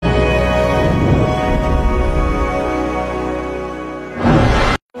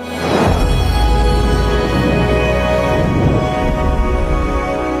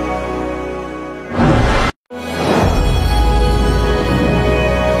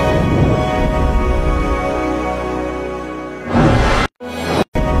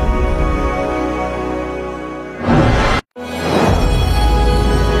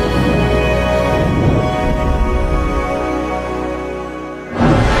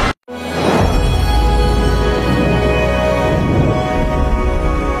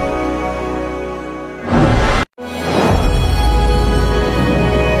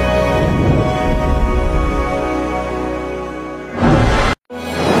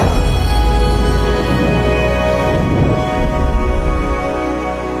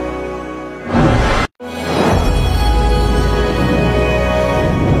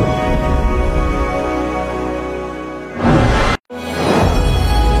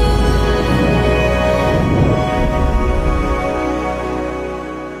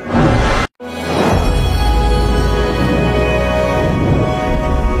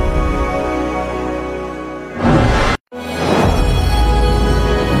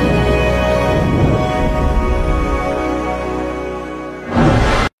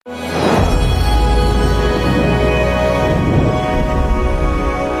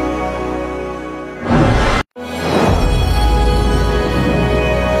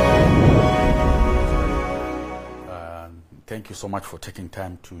thank you so much for taking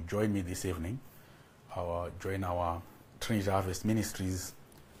time to join me this evening. Join our Trinity Harvest Ministries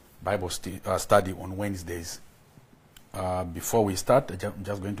Bible study on Wednesdays. Before we start, I'm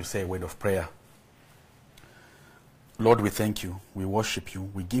just going to say a word of prayer. Lord, we thank you. We worship you.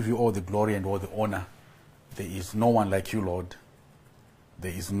 We give you all the glory and all the honor. There is no one like you, Lord.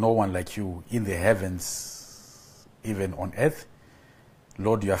 There is no one like you in the heavens, even on earth.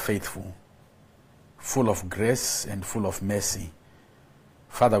 Lord, you are faithful, full of grace and full of mercy.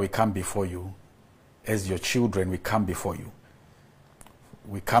 Father, we come before you. As your children, we come before you.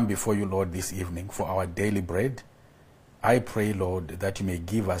 We come before you, Lord, this evening for our daily bread. I pray, Lord, that you may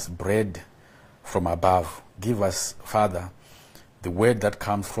give us bread from above. Give us, Father, the word that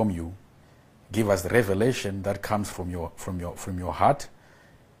comes from you. Give us the revelation that comes from your heart.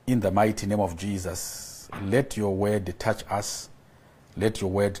 In the mighty name of Jesus, let your word touch us. Let your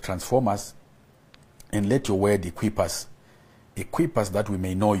word transform us. And let your word equip us. Equip us that we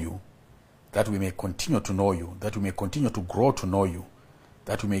may know you, that we may continue to know you, that we may continue to grow to know you,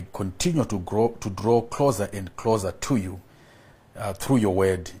 that we may continue to draw closer and closer to you through your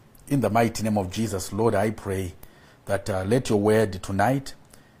word. In the mighty name of Jesus, Lord, I pray that let your word tonight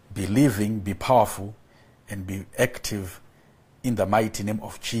be living, be powerful, and be active in the mighty name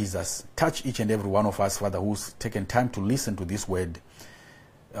of Jesus. Touch each and every one of us, Father, who's taken time to listen to this word,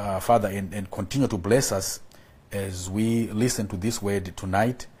 Father, and continue to bless us as we listen to this word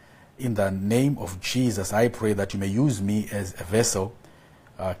tonight. In the name of Jesus, I pray that you may use me as a vessel.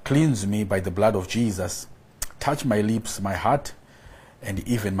 Cleanse me by the blood of Jesus. Touch my lips, my heart, and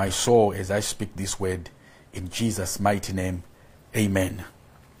even my soul as I speak this word. In Jesus' mighty name, amen.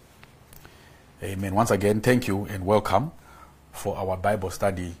 Amen. Once again, thank you and welcome for our Bible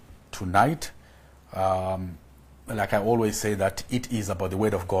study tonight. Like I always say, that it is about the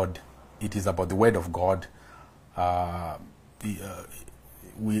Word of God. It is about the Word of God.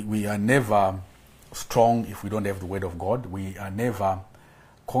 We are never strong if we don't have the Word of God. We are never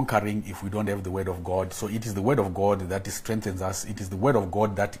conquering if we don't have the Word of God. So it is the Word of God that strengthens us. It is the Word of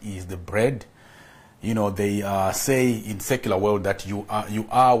God that is the bread. You know, they say in secular world that you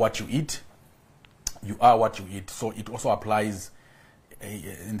are what you eat. You are what you eat. So it also applies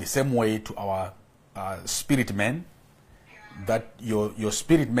in the same way to our spirit man, that your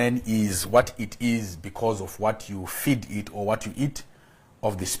spirit man is what it is because of what you feed it or what you eat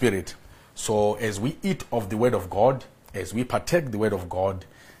of the Spirit. So as we eat of the Word of God, as we partake the Word of God,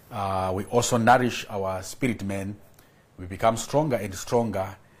 we also nourish our spirit man. We become stronger and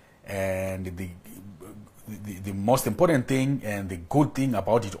stronger. And the most important thing and the good thing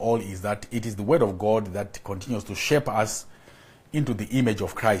about it all is that it is the Word of God that continues to shape us into the image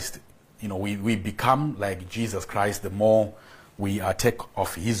of Christ. You know, we become like Jesus Christ the more we take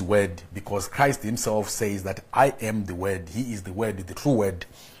of his word, because Christ himself says that I am the word. He is the word, the true word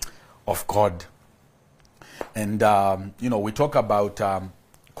of God. And, you know, we talk about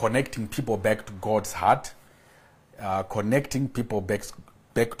connecting people back to God's heart, connecting people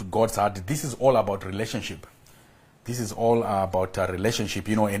back to God's heart. This is all about relationship. This is all about a relationship,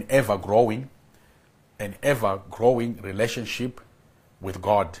 you know, an ever-growing relationship with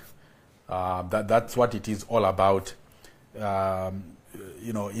God. That's what it is all about.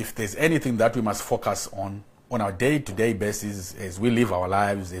 You know, if there's anything that we must focus on our day-to-day basis as we live our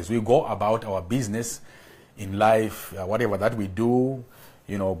lives, as we go about our business in life, whatever that we do,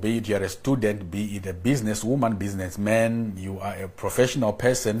 you know, be it you're a student, be it a businesswoman, businessman, you are a professional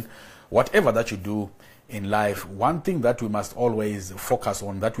person, whatever that you do in life, one thing that we must always focus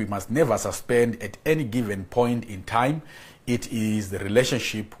on, that we must never suspend at any given point in time, it is the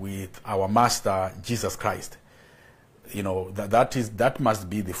relationship with our Master, Jesus Christ. You know, that must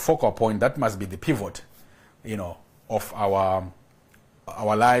be the focal point, that must be the pivot, you know, of our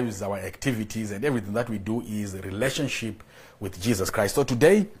lives, our activities, and everything that we do is a relationship with Jesus Christ. So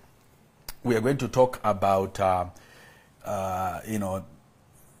today, we are going to talk about, you know,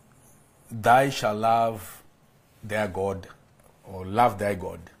 thou shalt love thy God, or love thy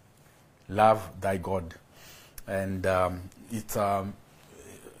God. Love thy God. And it's a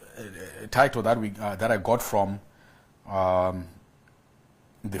title that I got from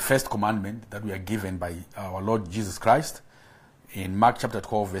the first commandment that we are given by our Lord Jesus Christ in Mark chapter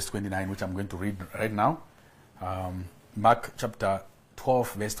 12 verse 29, which I'm going to read right now. Mark chapter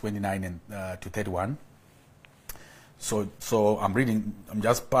 12 verse 29 and to 31. So I'm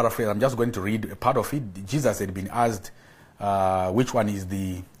just paraphrasing, I'm just going to read a part of it. Jesus had been asked which one is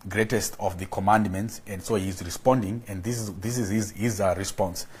the greatest of the commandments, and so he's responding, and this is his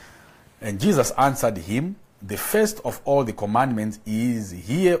response. And Jesus answered him, the first of all the commandments is,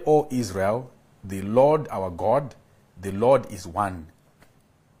 Hear, O Israel, the Lord our God, The Lord is one.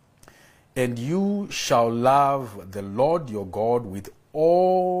 And you shall love the Lord your God with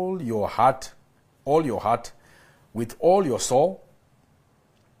all your heart, with all your soul,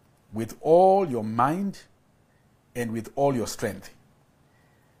 with all your mind, and with all your strength.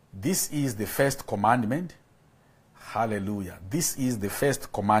 This is the first commandment. Hallelujah. This is the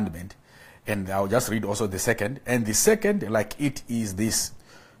first commandment. And I'll just read also the second. And the second, like it, is this: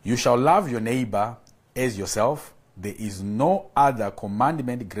 you shall love your neighbor as yourself. There is no other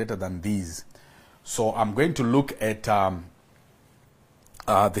commandment greater than these. So I'm going to look at the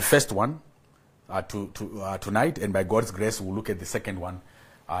first one tonight, and by God's grace, we'll look at the second one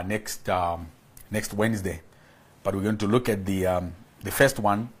next Wednesday. But we're going to look at the first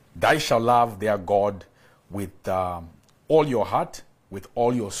one. Thou shalt love their God with all your heart, with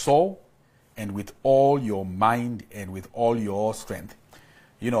all your soul, and with all your mind, and with all your strength.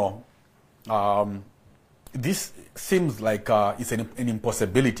 You know, this seems like it's an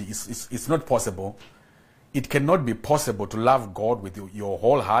impossibility. It's not possible. It cannot be possible to love God with your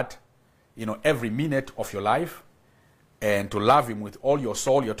whole heart, you know, every minute of your life, and to love Him with all your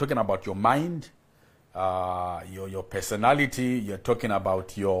soul. You're talking about your mind, your personality. You're talking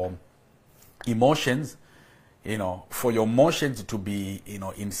about your emotions. You know, for your emotions to be, you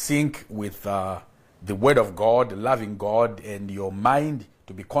know, in sync with the Word of God, loving God, and your mind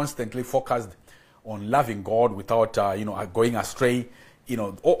to be constantly focused on loving God without, you know, going astray. You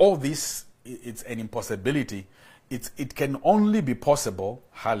know, all this, it's an impossibility. It can only be possible,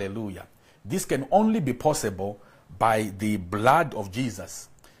 hallelujah. This can only be possible by the blood of Jesus.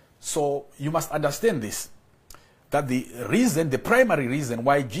 So you must understand this, that the primary reason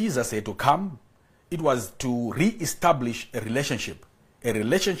why Jesus had to come, it was to re-establish a relationship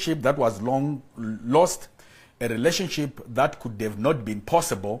that was long lost, a relationship that could have not been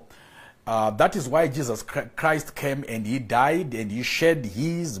possible. That is why Jesus Christ came, and He died, and He shed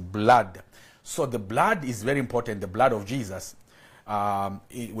His blood. So the blood is very important, the blood of Jesus.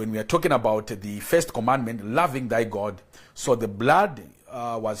 When we are talking about the first commandment, loving thy God, so the blood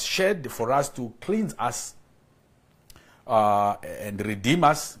was shed for us to cleanse us and redeem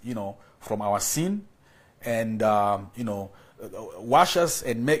us, you know, from our sin, and you know, wash us,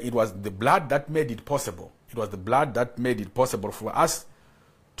 and it was the blood that made it possible. It was the blood that made it possible for us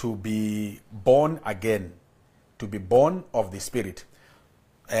to be born again, to be born of the Spirit.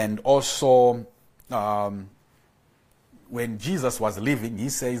 And also, when Jesus was leaving, He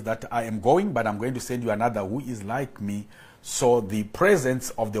says that I am going, but I'm going to send you another who is like me. So the presence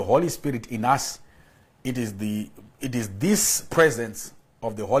of the Holy Spirit in us, it is this presence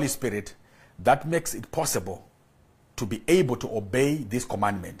of the Holy Spirit that makes it possible to be able to obey this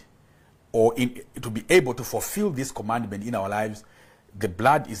commandment, or to be able to fulfill this commandment in our lives. The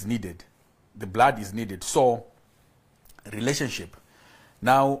blood is needed. The blood is needed. So, relationship.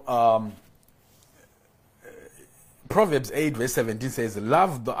 Now, Proverbs 8 verse 17 says,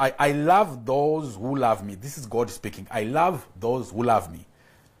 I love those who love me. This is God speaking. I love those who love me.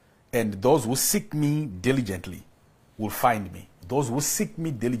 And those who seek me diligently will find me. Those who seek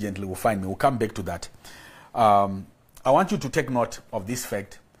me diligently will find me. We'll come back to that. I want you to take note of this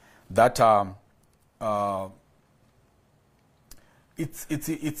fact, that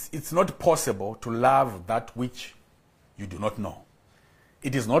it's not possible to love that which you do not know.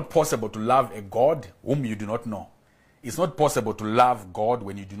 It is not possible to love a God whom you do not know. It's not possible to love God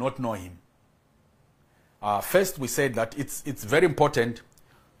when you do not know Him. First, we said that it's very important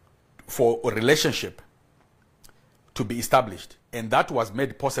for a relationship to be established, and that was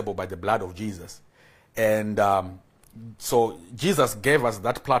made possible by the blood of Jesus. And so Jesus gave us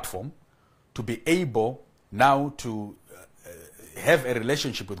that platform to be able now to have a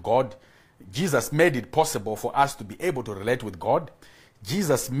relationship with God. Jesus made it possible for us to be able to relate with God.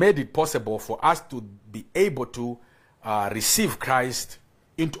 Jesus made it possible for us to be able to receive Christ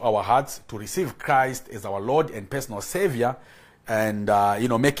into our hearts, to receive Christ as our Lord and personal Savior, and you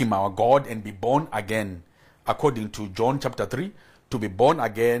know, make Him our God, and be born again, according to John chapter 3. To be born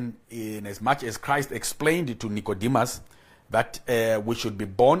again, in as much as Christ explained to Nicodemus that we should be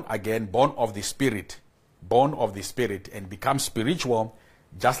born again, born of the Spirit, and become spiritual,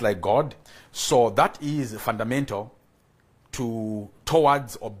 just like God. So that is fundamental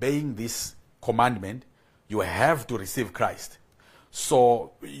towards obeying this commandment. You have to receive Christ.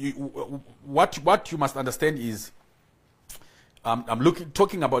 So what you must understand is, I'm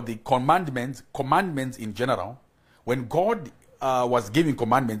talking about the commandments in general. When God was giving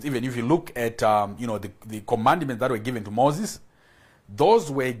commandments, even if you look at you know, the commandments that were given to Moses,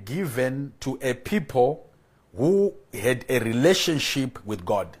 those were given to a people who had a relationship with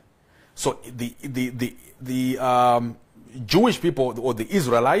God. So the Jewish people, or the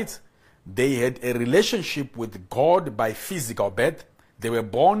Israelites, they had a relationship with God by physical birth. They were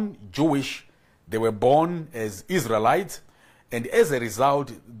born Jewish. They were born as Israelites. And as a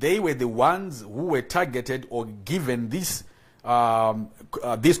result, they were the ones who were targeted or given these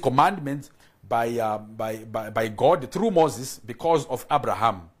commandments by God through Moses because of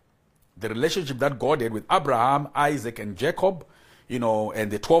Abraham. The relationship that God had with Abraham, Isaac, and Jacob, and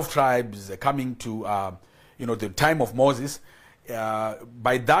the 12 tribes coming to, the time of Moses.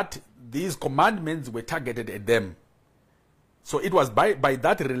 By that, these commandments were targeted at them. So it was by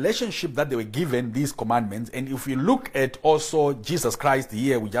that relationship that they were given these commandments. And if you look at also Jesus Christ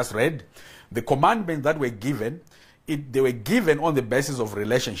here, we just read, the commandments that were given, they were given on the basis of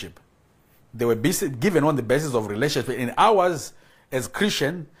relationship. They were given on the basis of relationship. In ours, as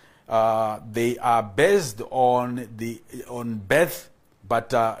Christian, they are based on birth,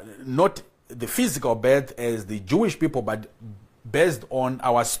 but not the physical birth as the Jewish people, but based on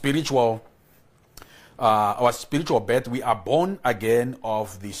our spiritual birth. We are born again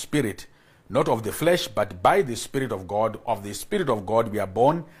of the Spirit, not of the flesh, but by the Spirit of God. Of the Spirit of God, we are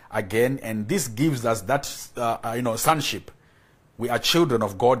born again, and this gives us that sonship. We are children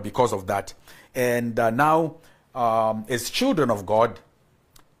of God because of that. And now, as children of God,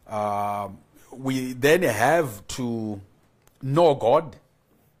 we then have to know God,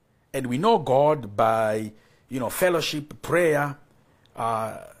 and we know God by fellowship, prayer,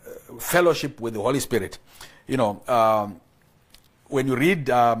 fellowship with the Holy Spirit. When you read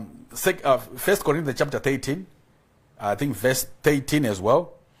 1 Corinthians chapter 13, I think verse 13 as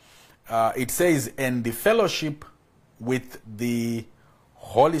well, it says, and the fellowship with the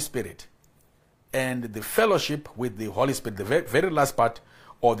Holy Spirit. And the fellowship with the Holy Spirit, the very last part,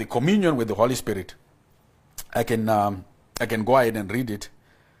 or the communion with the Holy Spirit. I can go ahead and read it.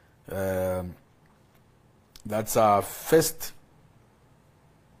 That's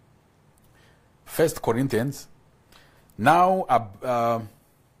First Corinthians. Now,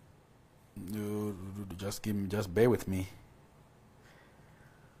 just bear with me.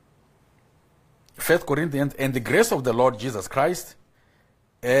 1 Corinthians, and the grace of the Lord Jesus Christ,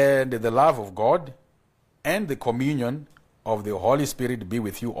 and the love of God, and the communion of the Holy Spirit be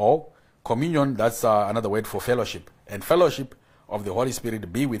with you all. Communion, that's another word for fellowship. And fellowship of the Holy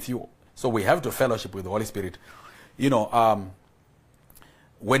Spirit be with you. So we have to fellowship with the Holy Spirit. When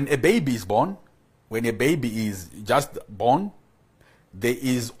a baby is born, when a baby is just born, there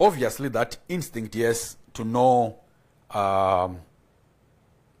is obviously that instinct, yes, to know the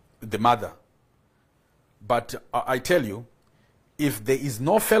mother. But I tell you, if there is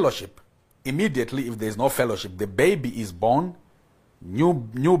no fellowship, immediately if there is no fellowship, the baby is born,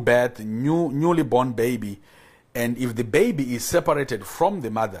 new birth, newly born baby, and if the baby is separated from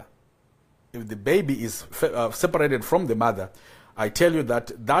the mother, if the baby is separated from the mother, I tell you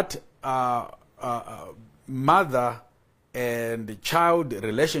that mother and child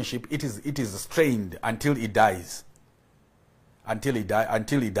relationship, it is strained until it dies. Until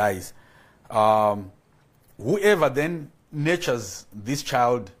it dies. Whoever then nurtures this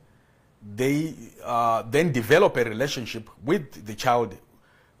child, they then develop a relationship with the child,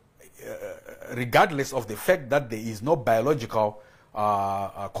 regardless of the fact that there is no biological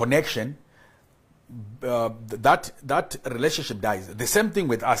connection. That relationship dies. The same thing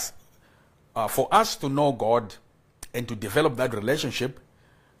with us. For us to know God and to develop that relationship,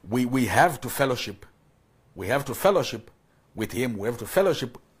 we have to fellowship. We have to fellowship with Him. We have to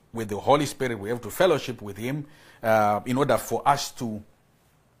fellowship with the Holy Spirit. We have to fellowship with Him in order for us to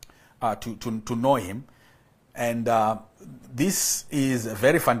know Him. And this is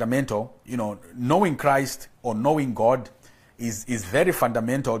very fundamental. Knowing Christ or knowing God is very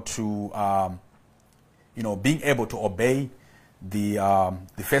fundamental to being able to obey the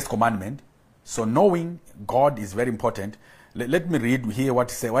first commandment. So knowing God is very important. Let me read here what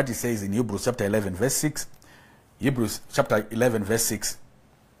he says in Hebrews chapter 11 verse 6. Hebrews chapter 11 verse 6.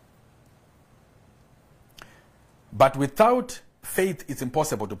 But without faith it's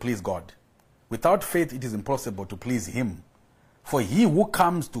impossible to please God. Without faith it is impossible to please Him. For he who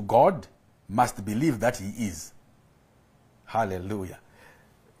comes to God must believe that He is. Hallelujah.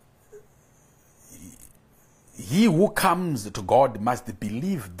 He who comes to God must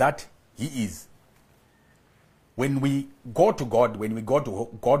believe that He is. When we go to God, we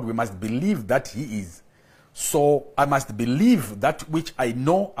must believe that He is. So I must believe that which I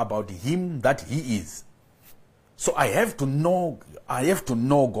know about Him, that He is. So I have to know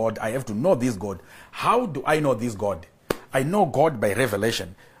God. I have to know this God. How do I know this God? I know God by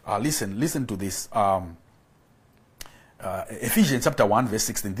revelation. Listen to this. Ephesians chapter 1 verse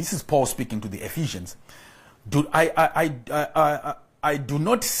 16. This is Paul speaking to the Ephesians. I do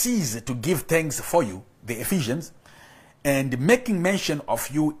not cease to give thanks for you, the Ephesians, and making mention of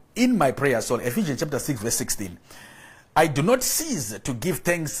you in my prayers. So Ephesians chapter 6 verse 16. I do not cease to give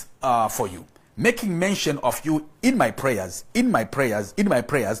thanks for you, making mention of you in my prayers,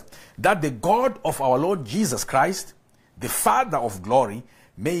 that the God of our Lord Jesus Christ, the Father of glory,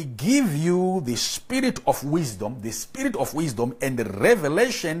 may give you the spirit of wisdom and the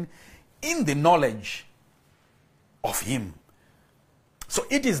revelation in the knowledge of him. So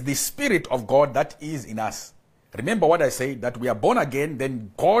it is the Spirit of God that is in us. Remember what I said, that we are born again,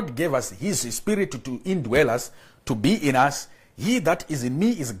 then God gave us his Spirit to indwell us, to be in us. He that is in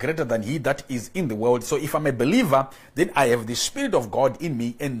me is greater than he that is in the world. So if I'm a believer, then I have the Spirit of God in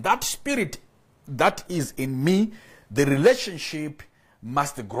me, and that Spirit that is in me, the relationship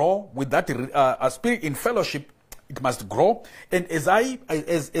must grow with that Spirit in fellowship. It must grow. And as I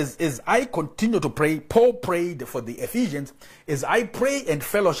continue to pray, Paul prayed for the Ephesians. As I pray and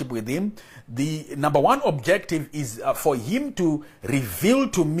fellowship with him, the number one objective is for him to reveal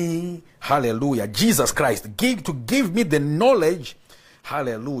to me, hallelujah, Jesus Christ. To give me the knowledge,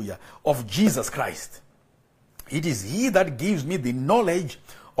 hallelujah, of Jesus Christ. It is he that gives me the knowledge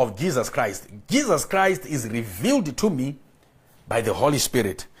of Jesus Christ. Jesus Christ is revealed to me by the Holy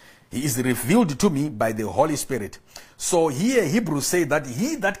Spirit. He is revealed to me by the Holy Spirit. So here Hebrews say that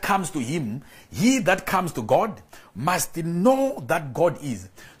he that comes to him, he that comes to God, must know that God is.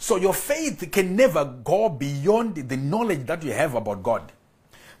 So your faith can never go beyond the knowledge that you have about God.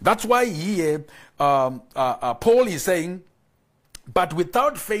 That's why here Paul is saying, but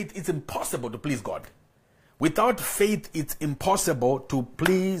without faith it's impossible to please God. Without faith it's impossible to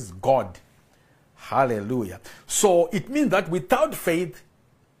please God. Hallelujah. So it means that without faith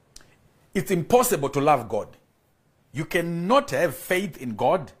it's impossible to love God. You cannot have faith in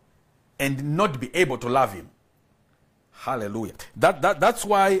God and not be able to love him. Hallelujah. That's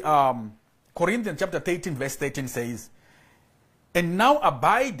why Corinthians chapter 13 verse 13 says, and now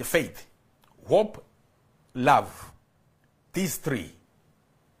abide faith, hope, love, these three.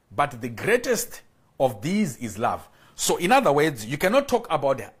 But the greatest of these is love. So in other words, you cannot talk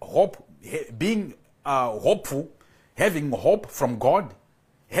about hope, being hopeful, having hope from God,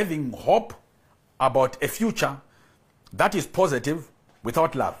 having hope about a future that is positive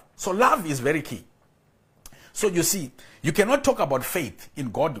without love. So love is very key. So you see, you cannot talk about faith in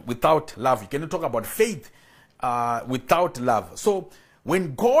God without love. You cannot talk about faith without love. So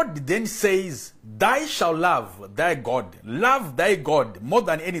when God then says, thou shalt love thy God more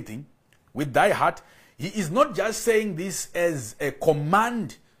than anything with thy heart, he is not just saying this as a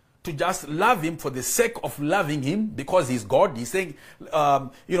command to just love him for the sake of loving him because he's God. He's saying,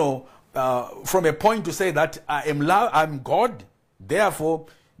 from a point to say that I'm God, therefore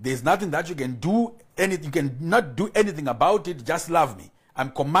there's nothing that you can do, you cannot do anything about it, just love me. I'm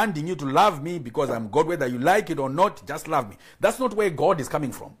commanding you to love me because I'm God, whether you like it or not, just love me. That's not where God is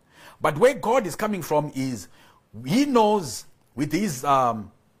coming from. But where God is coming from is, he knows with his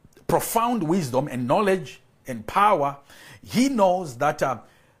profound wisdom and knowledge and power, he knows that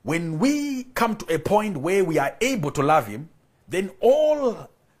when we come to a point where we are able to love him, then all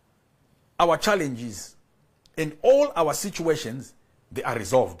our challenges and all our situations, they are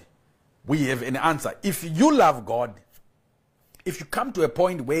resolved. We have an answer. If you love God, if you come to a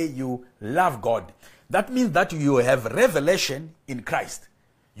point where you love God, that means that you have revelation in Christ.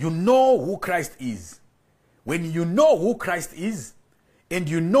 You know who Christ is. When you know who Christ is, and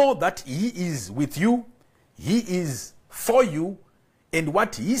you know that he is with you, he is for you, and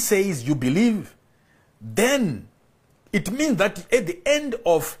what he says you believe, then it means that at the end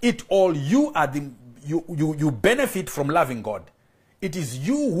of it all, you benefit from loving God. It is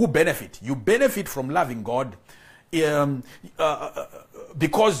you who benefit. You benefit from loving God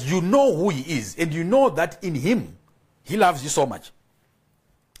because you know who he is, and you know that in him he loves you so much.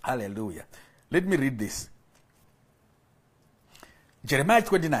 Hallelujah. Let me read this. Jeremiah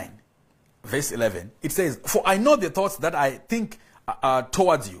 29 verse 11. It says, for I know the thoughts that I think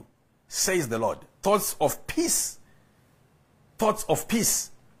towards you, says the Lord. Thoughts of peace. Thoughts of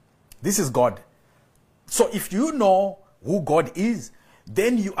peace. This is God. So if you know who God is,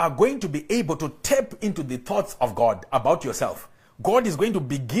 then you are going to be able to tap into the thoughts of God about yourself. God is going to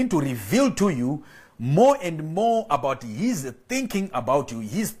begin to reveal to you more and more about his thinking about you,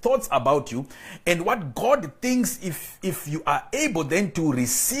 his thoughts about you, and what God thinks. If you are able then to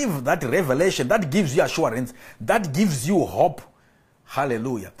receive that revelation, that gives you assurance, that gives you hope.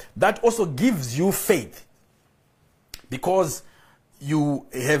 Hallelujah. That also gives you faith, because you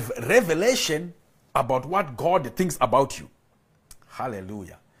have revelation about what God thinks about you.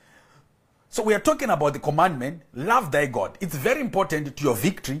 Hallelujah. So we are talking about the commandment, love thy God. It's very important to your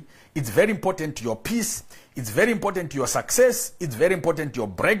victory. It's very important to your peace. It's very important to your success. It's very important to your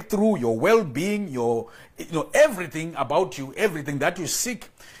breakthrough, your well-being, your, everything about you, everything that you seek.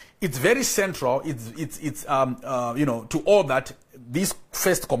 It's very central. It's to all that. This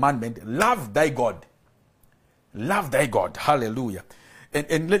first commandment, love thy God. Love thy God. Hallelujah.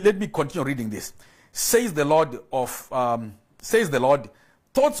 And let me continue reading this. Says the Lord,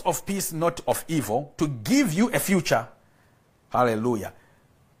 thoughts of peace, not of evil, to give you a future. Hallelujah.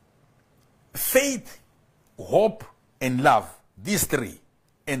 Faith, hope, and love. These three.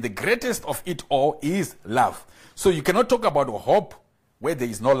 And the greatest of it all is love. So you cannot talk about hope where there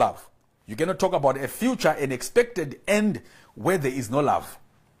is no love. You cannot talk about a future, an expected end where there is no love.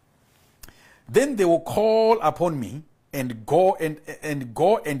 Then they will call upon me and go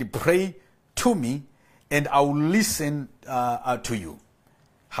and pray to me, and I will listen to you.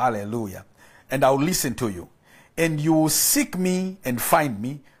 Hallelujah. And I will listen to you. And you will seek me and find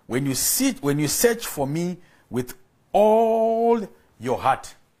me when you search for me with all your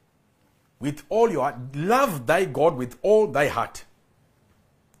heart. With all your heart. Love thy God with all thy heart,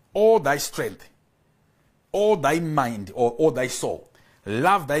 all thy strength, all thy mind, or all thy soul.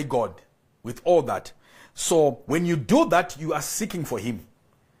 Love thy God with all that. So when you do that, you are seeking for him.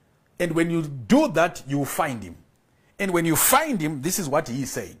 And when you do that, you will find him. And when you find him, this is what he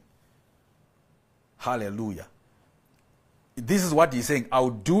is saying. Hallelujah. This is what he's saying. I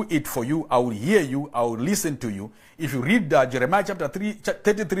will do it for you. I will hear you. I will listen to you. If you read Jeremiah chapter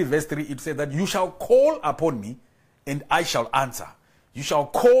 33 verse 3, it says that you shall call upon me and I shall answer. You shall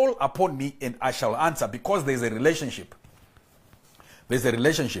call upon me and I shall answer, because there's a relationship. There's a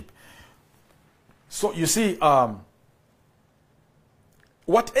relationship. So you see,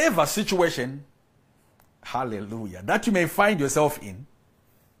 whatever situation, hallelujah, that you may find yourself in,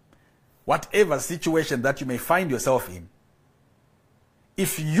 whatever situation that you may find yourself in,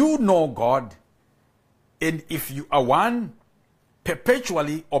 if you know God, and if you are one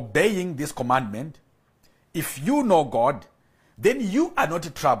perpetually obeying this commandment, if you know God, then you are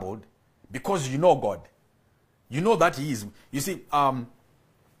not troubled, because you know God. You know that he is. You see,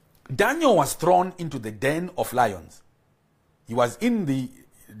 Daniel was thrown into the den of lions. He was in the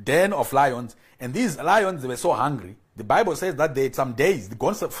den of lions, and these lions, they were so hungry. The Bible says that they had some days, they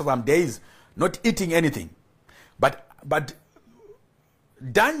gone for some days not eating anything. But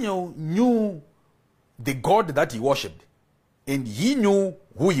Daniel knew the God that he worshipped, and he knew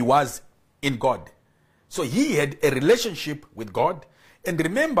who he was in God. So he had a relationship with God. And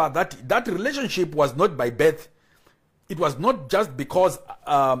remember that relationship was not by birth. It was not just because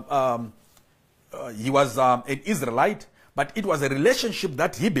he was an Israelite, but it was a relationship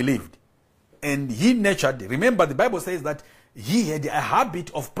that he believed and he nurtured. Remember, the Bible says that he had a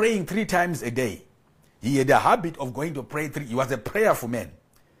habit of praying 3 times a day. He had a habit of going to pray 3. He was a prayerful man.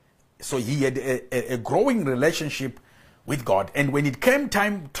 So he had a growing relationship with God. And when it came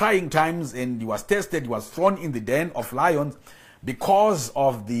trying times, and he was tested, he was thrown in the den of lions, because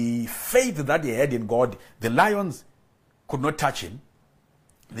of the faith that he had in God, the lions could not touch him.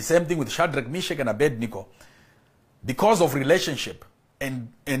 The same thing with Shadrach, Meshach, and Abednego. Because of relationship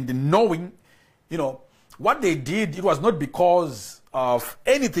and knowing, what they did, it was not because of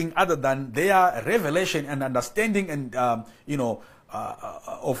anything other than their revelation and understanding and, of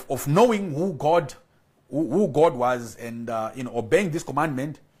knowing who God was, and, obeying this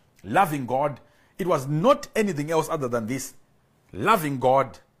commandment, loving God. It was not anything else other than this. Loving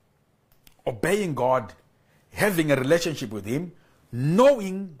God, obeying God, having a relationship with him,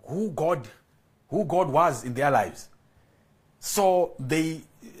 knowing who God was in their lives. So they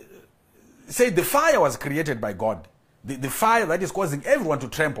say the fire was created by God. The fire that is causing everyone to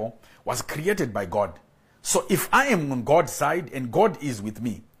tremble was created by God. So if I am on God's side and God is with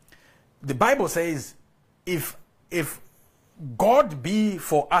me, the Bible says, if God be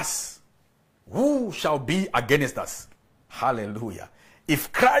for us, who shall be against us? Hallelujah.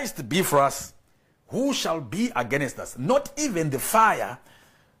 If Christ be for us, who shall be against us? Not even the fire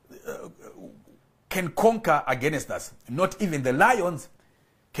can conquer against us. Not even the lions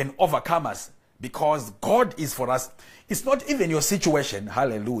can overcome us, because God is for us. It's not even your situation.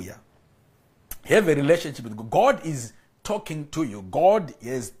 Hallelujah. Have a relationship with God. God is talking to you. God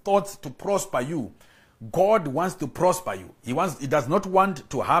has thoughts to prosper you. God wants to prosper you. He does not want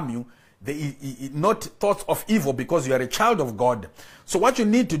to harm you. Not thoughts of evil, because you are a child of God. So what you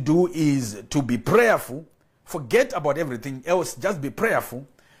need to do is to be prayerful. Forget about everything else. Just be prayerful,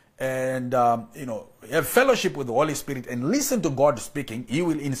 and have fellowship with the Holy Spirit and listen to God speaking. He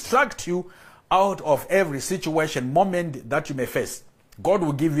will instruct you out of every situation, moment that you may face. God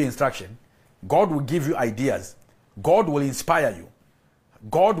will give you instruction. God will give you ideas. God will inspire you.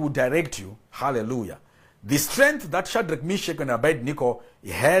 God will direct you. Hallelujah. The strength that Shadrach, Meshach, and Abednego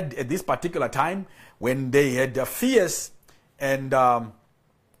had at this particular time, when they had a fierce and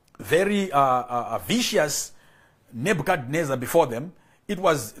very vicious Nebuchadnezzar before them, it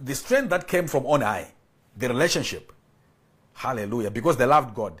was the strength that came from on high, the relationship. Hallelujah. Because they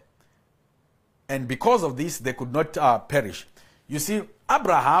loved God. And because of this, they could not perish. You see,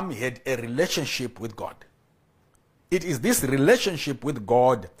 Abraham had a relationship with God. It is this relationship with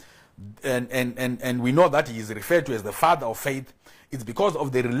God, and we know that he is referred to as the father of faith. It's because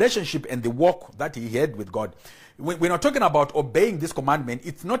of the relationship and the walk that he had with God. We're not talking about obeying this commandment.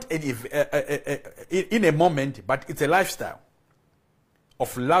 It's not in a moment, but it's a lifestyle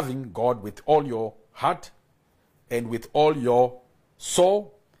of loving God with all your heart and with all your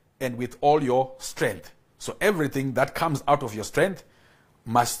soul and with all your strength. So everything that comes out of your strength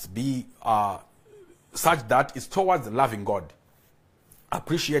must be such that it's towards loving God,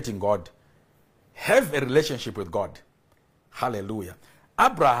 appreciating God, have a relationship with God. Hallelujah.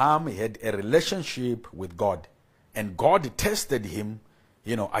 Abraham had a relationship with God, and God tested him,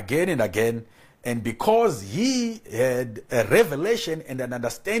 again and again. And because he had a revelation and an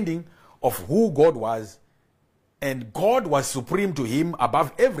understanding of who God was, and God was supreme to him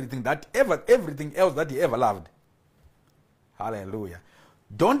above everything else that he ever loved. Hallelujah.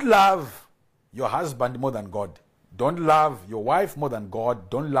 Don't love your husband more than God. Don't love your wife more than God.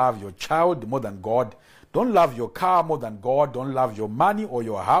 Don't love your child more than God. Don't love your car more than God. Don't love your money or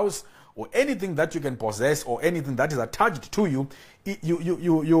your house or anything that you can possess or anything that is attached to you.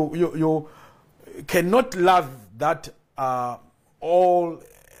 You cannot love that all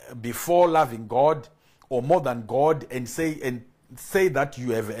before loving God or more than God, and say that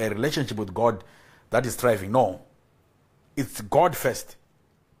you have a relationship with God that is thriving. No. It's God first.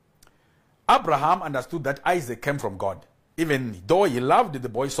 Abraham understood that Isaac came from God. Even though he loved the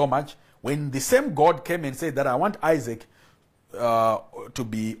boy so much, when the same God came and said that I want Isaac to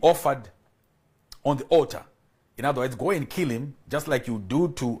be offered on the altar. In other words, go and kill him, just like you do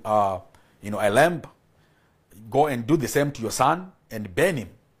to a lamb. Go and do the same to your son and burn him.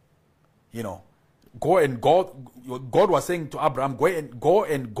 God was saying to Abraham, go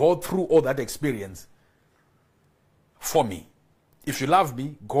and go through all that experience for me. If you love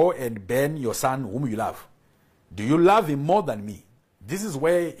me, go and burn your son whom you love. Do you love him more than me? This is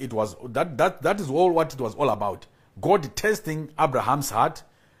where it was, that is all what it was all about. God testing Abraham's heart,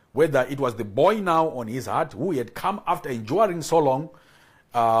 whether it was the boy now on his heart, who he had come after enduring so long,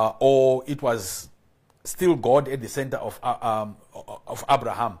 or it was still God at the center of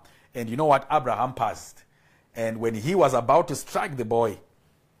Abraham. And you know what? Abraham passed. And when he was about to strike the boy,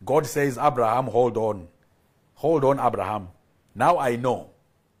 God says, Abraham, hold on. Hold on, Abraham. Now I know.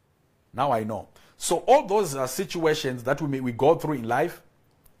 Now I know. So all those situations that we go through in life,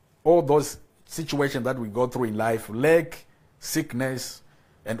 lack, sickness,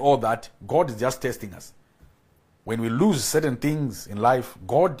 and all that, God is just testing us. When we lose certain things in life,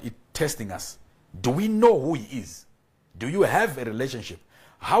 God is testing us. Do we know who he is? Do you have a relationship?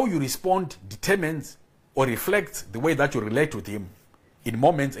 How you respond determines or reflects the way that you relate with him in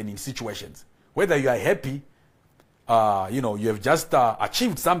moments and in situations. Whether you are happy, you have just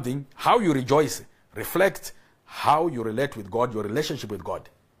achieved something, how you rejoice reflects how you relate with God, your relationship with God.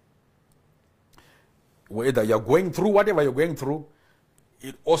 Whether you're going through whatever you're going through,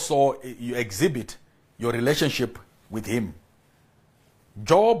 it also you exhibit your relationship with him.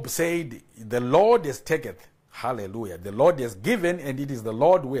 Job said, the Lord has taketh. Hallelujah. The Lord has given, and it is the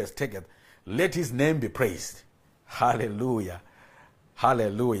Lord who has taketh. Let his name be praised. Hallelujah.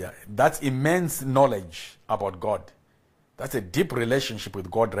 Hallelujah. That's immense knowledge about God. That's a deep relationship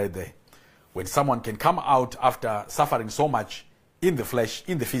with God right there. When someone can come out after suffering so much in the flesh,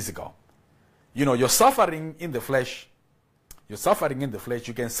 in the physical. You're suffering in the flesh. You're suffering in the flesh.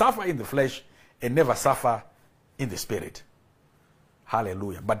 You can suffer in the flesh and never suffer in the spirit.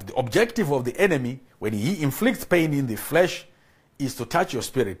 Hallelujah. But the objective of the enemy, when he inflicts pain in the flesh, is to touch your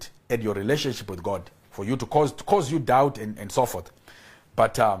spirit and your relationship with God, for you to cause you doubt and so forth.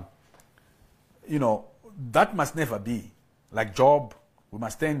 But, that must never be. Like Job, we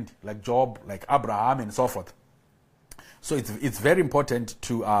must stand like Job, like Abraham, and so forth. So it's very important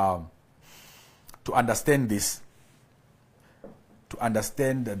to understand this. To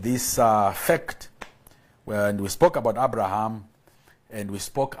understand this fact. When we spoke about Abraham, and we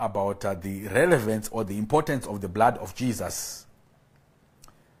spoke about the relevance or the importance of the blood of Jesus.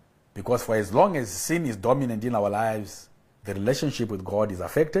 Because for as long as sin is dominant in our lives, the relationship with God is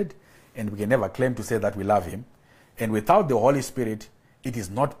affected, and we can never claim to say that we love him. And without the Holy Spirit, it is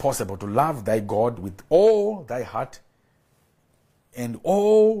not possible to love thy God with all thy heart and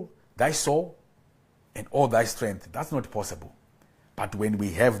all thy soul and all thy strength. That's not possible. But when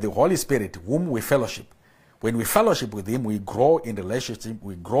we have the Holy Spirit, whom we fellowship, when we fellowship with him, we grow in relationship,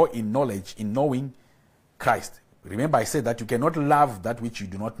 we grow in knowledge, in knowing Christ. Remember, I said that you cannot love that which you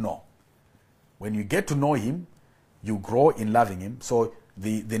do not know. When you get to know him, you grow in loving him. So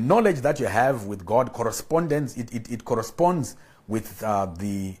the knowledge that you have with God corresponds with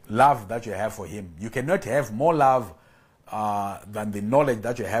the love that you have for him. You cannot have more love than the knowledge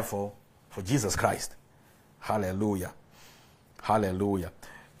that you have for Jesus Christ. Hallelujah. Hallelujah.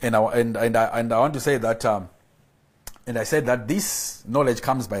 And I want to say that, and I said that this knowledge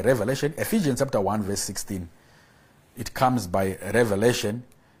comes by revelation. Ephesians chapter 1 verse 16. It comes by revelation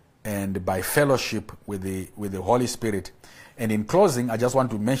and by fellowship with the Holy Spirit. And in closing, I just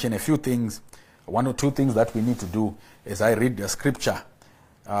want to mention a few things, one or two things that we need to do as I read the scripture.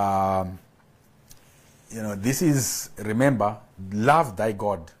 This is, remember, love thy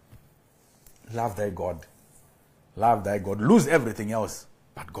God. Love thy God. Love thy God. Lose everything else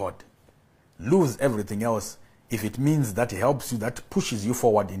but God. Lose everything else if it means that helps you, that pushes you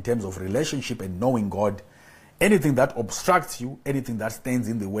forward in terms of relationship and knowing God. Anything that obstructs you, anything that stands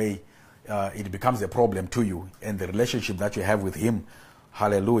in the way, it becomes a problem to you and the relationship that you have with him.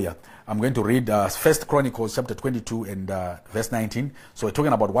 Hallelujah. I'm going to read 1 Chronicles chapter 22 and verse 19. So we're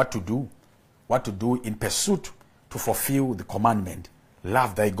talking about what to do in pursuit to fulfill the commandment.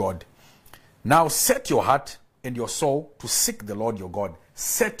 Love thy God. Now set your heart and your soul to seek the Lord your God.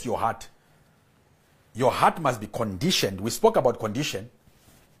 Set your heart. Your heart must be conditioned. We spoke about condition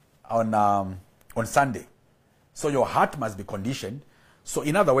on Sunday. So your heart must be conditioned. So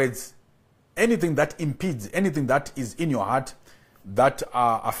in other words, anything that impedes, anything that is in your heart that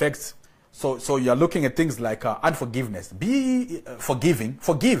affects, so you're looking at things like unforgiveness. Be forgiving.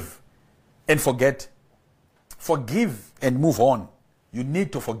 Forgive and forget. Forgive and move on. You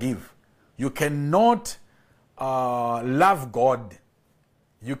need to forgive. You cannot love God.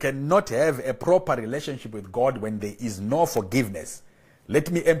 You cannot have a proper relationship with God when there is no forgiveness.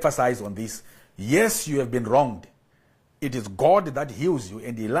 Let me emphasize on this. Yes, you have been wronged. It is God that heals you,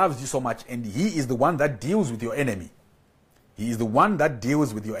 and he loves you so much, and he is the one that deals with your enemy. He is the one that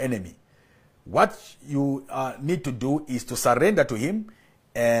deals with your enemy. What you need to do is to surrender to him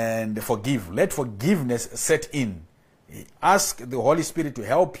and forgive. Let forgiveness set in. Ask the Holy Spirit to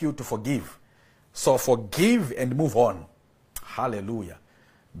help you to forgive. So forgive and move on. Hallelujah.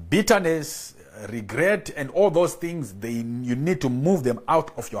 Bitterness, regret, and all those things, you need to move them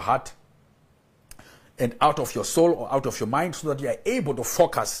out of your heart and out of your soul or out of your mind so that you are able to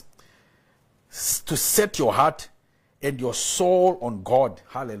focus, to set your heart and your soul on God.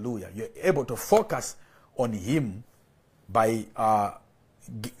 Hallelujah. You're able to focus on him by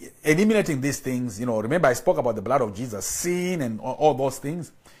eliminating these things. Remember I spoke about the blood of Jesus, sin and all those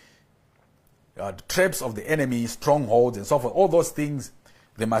things. The traps of the enemy, strongholds and so forth. All those things,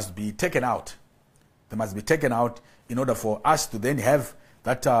 they must be taken out. They must be taken out in order for us to then have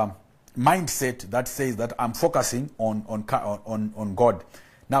that mindset that says that I'm focusing on God.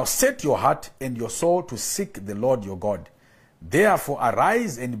 Now set your heart and your soul to seek the Lord your God. Therefore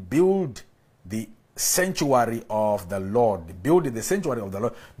arise and build the sanctuary of the Lord. Build the sanctuary of the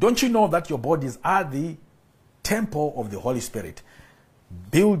Lord. Don't you know that your bodies are the temple of the Holy Spirit?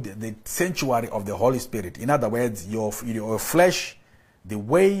 Build the sanctuary of the Holy Spirit. In other words, your flesh, the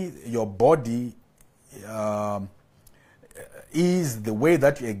way your body is, the way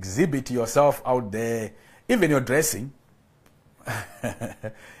that you exhibit yourself out there, even your dressing,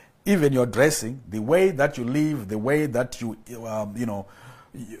 even your dressing, the way that you live, the way that your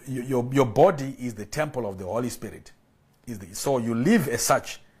body is the temple of the Holy Spirit. So you live as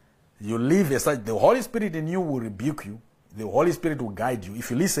such. You live as such. The Holy Spirit in you will rebuke you. The Holy Spirit will guide you.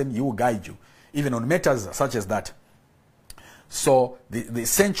 If you listen, he will guide you, even on matters such as that. So the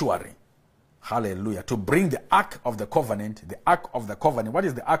sanctuary, hallelujah, to bring the Ark of the Covenant, the Ark of the Covenant. What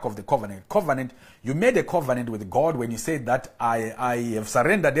is the Ark of the Covenant? Covenant, you made a covenant with God when you said that I have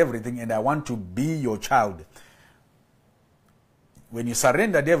surrendered everything and I want to be your child. When you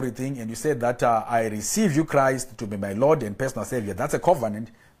surrendered everything and you said that I receive you, Christ, to be my Lord and personal Savior, that's a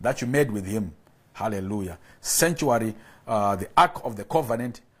covenant that you made with him. Hallelujah. Sanctuary, the Ark of the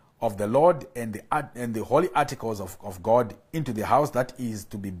Covenant of the Lord and the holy articles of God into the house that is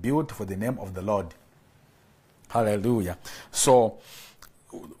to be built for the name of the Lord. Hallelujah. So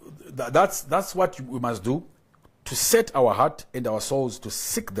that's what we must do, to set our heart and our souls to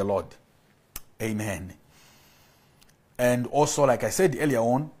seek the Lord. Amen. And also, like I said earlier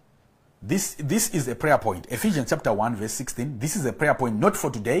on, This is a prayer point. Ephesians chapter 1 verse 16. This is a prayer point not for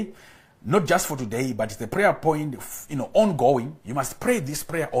today, not just for today, but it's a prayer point, ongoing. You must pray this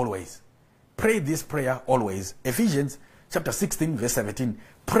prayer always. Pray this prayer always. Ephesians chapter 16 verse 17.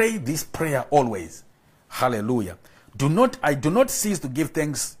 Pray this prayer always. Hallelujah. I do not cease to give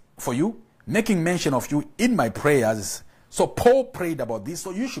thanks for you, making mention of you in my prayers. So Paul prayed about this. So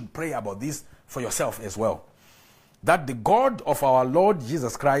you should pray about this for yourself as well. That the God of our Lord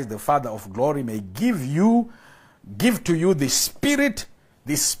Jesus Christ, the Father of glory, may give to you the spirit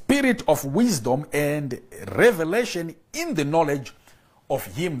of wisdom and revelation in the knowledge of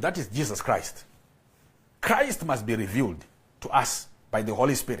him, that is Jesus Christ. Christ must be revealed to us by the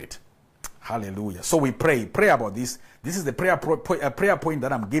Holy Spirit. Hallelujah. So we pray about this. This is the prayer point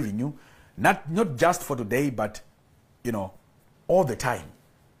that I'm giving you, not just for today, but all the time.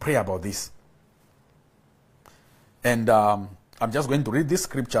 Pray about this. And I'm just going to read this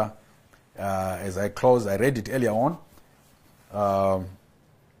scripture as I close. I read it earlier on.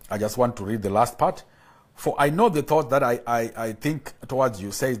 I just want to read the last part. For I know the thought that I think towards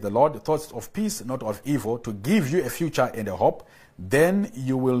you, says the Lord, thoughts of peace, not of evil, to give you a future and a hope. Then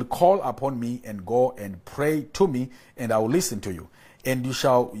you will call upon me and go and pray to me, and I will listen to you. And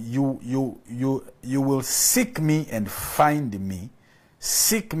you will seek me and find me.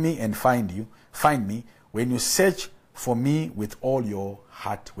 Seek me and find me when you search for me with all your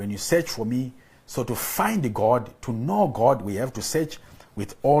heart. When you search for me, so to find God, to know God, we have to search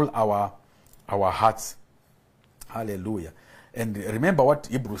with all our hearts. Hallelujah. And remember what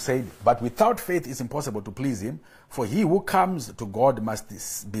Hebrews said, but without faith it's impossible to please him, for he who comes to God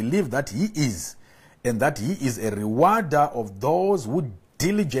must believe that he is, and that he is a rewarder of those who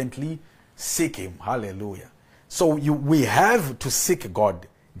diligently seek him. Hallelujah. So we have to seek God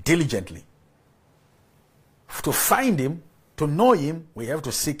diligently. To find him, to know him, we have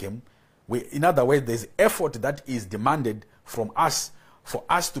to seek him. In other words, there's effort that is demanded from us for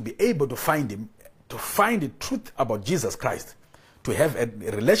us to be able to find him, to find the truth about Jesus Christ. To have a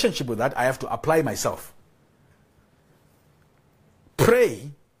relationship with that, I have to apply myself. Pray,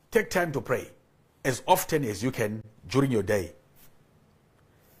 take time to pray as often as you can during your day.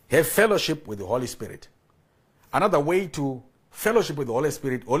 Have fellowship with the Holy Spirit. Another way to fellowship with the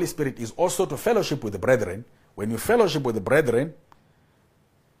Holy Spirit is also to fellowship with the brethren. When you fellowship with the brethren,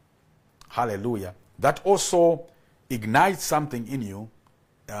 hallelujah, that also ignites something in you,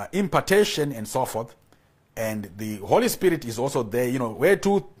 impartation and so forth. And the Holy Spirit is also there. Where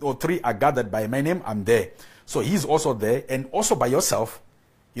 2 or 3 are gathered by my name, I'm there. So he's also there. And also by yourself,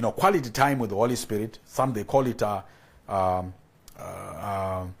 quality time with the Holy Spirit. Some they call it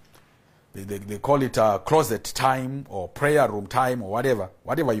they call it closet time or prayer room time or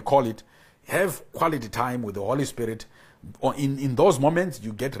whatever you call it. Have quality time with the Holy Spirit. In those moments,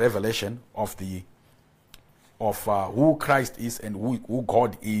 you get revelation of who Christ is and who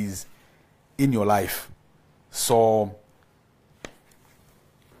God is in your life. So,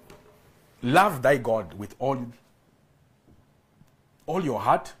 love thy God with all your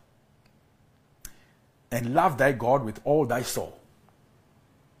heart, and love thy God with all thy soul.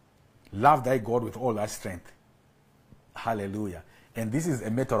 Love thy God with all thy strength. Hallelujah. And this is a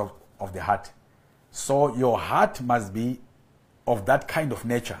matter of the heart. So your heart must be of that kind of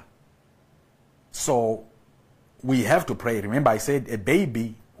nature. So we have to pray. Remember, I said a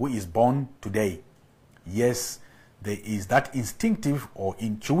baby who is born today. Yes, there is that instinctive or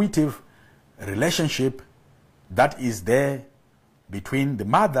intuitive relationship that is there between the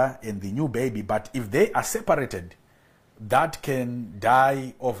mother and the new baby. But if they are separated, that can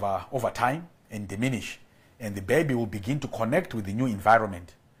die over time and diminish. And the baby will begin to connect with the new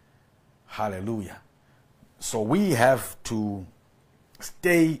environment. Hallelujah. So we have to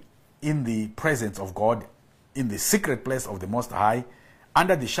stay in the presence of God, in the secret place of the Most High,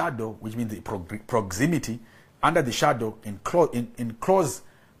 under the shadow, which means the proximity, under the shadow, in close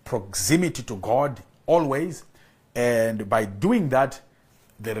proximity to God always. And by doing that,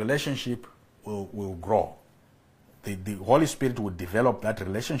 the relationship will grow. The Holy Spirit will develop that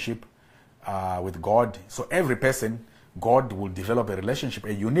relationship with God. So every person, God will develop a relationship,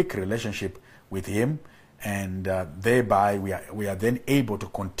 a unique relationship with him. And thereby we are then able to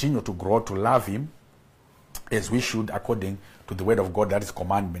continue to grow, to love him as we should, according to the word of God that is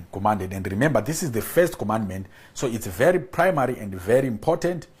commanded. And remember, this is the first commandment. So it's very primary and very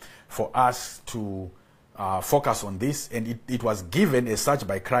important for us to focus on this. And it was given as such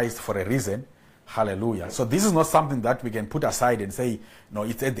by Christ for a reason. Hallelujah. So this is not something that we can put aside and say, no,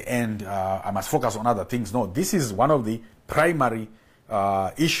 it's at the end, I must focus on other things. No, this is one of the primary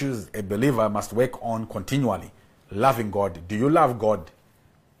issues a believer must work on continually. Loving God. Do you love God?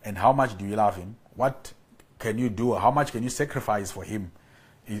 And how much do you love him? What can you do? How much can you sacrifice for him?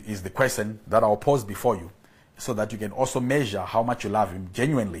 Is the question that I'll pose before you, so that you can also measure how much you love him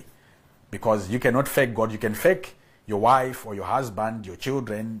genuinely. Because you cannot fake God. You can fake your wife or your husband, your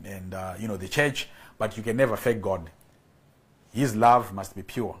children, and the church, but you can never fake God. His love must be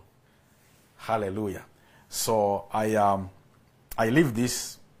pure. Hallelujah. So I leave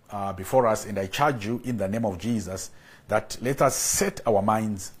this before us, and I charge you in the name of Jesus that let us set our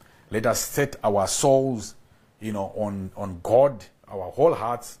minds, let us set our souls, on God, our whole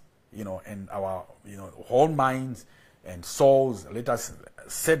hearts, and our whole minds and souls. Let us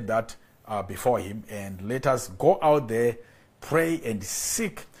set that before him, and let us go out there, pray and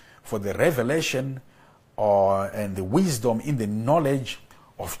seek for the revelation and the wisdom in the knowledge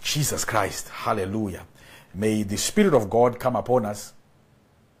of Jesus Christ. Hallelujah. May the Spirit of God come upon us.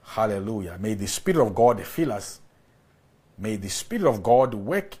 Hallelujah. May the Spirit of God fill us. May the Spirit of God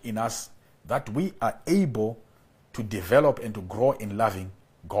work in us, that we are able to develop and to grow in loving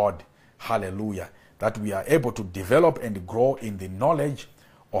God. Hallelujah. That we are able to develop and grow in the knowledge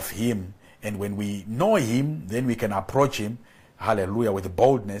of him. And when we know him, then we can approach him, hallelujah, with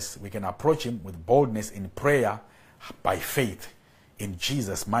boldness. We can approach him with boldness in prayer by faith. In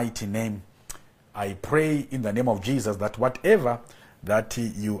Jesus' mighty name, I pray in the name of Jesus that whatever that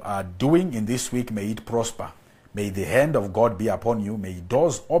you are doing in this week, may it prosper. May the hand of God be upon you. May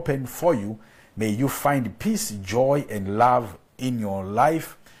doors open for you. May you find peace, joy, and love in your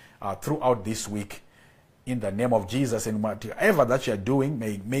life throughout this week. In the name of Jesus, and whatever that you are doing,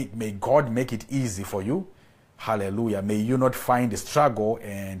 may God make it easy for you. Hallelujah. May you not find struggle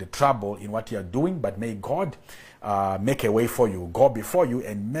and trouble in what you are doing, but may God make a way for you, go before you,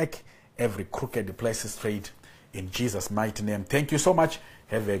 and make every crooked place straight. In Jesus' mighty name. Thank you so much.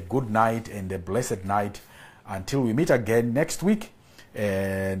 Have a good night and a blessed night. Until we meet again next week.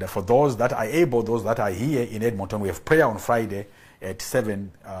 And for those that are able, those that are here in Edmonton, we have prayer on Friday at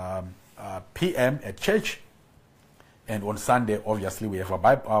 7 p.m. at church. And on Sunday, obviously, we have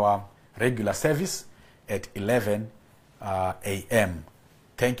our regular service at 11 a.m.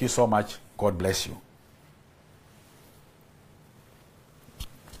 Thank you so much. God bless you.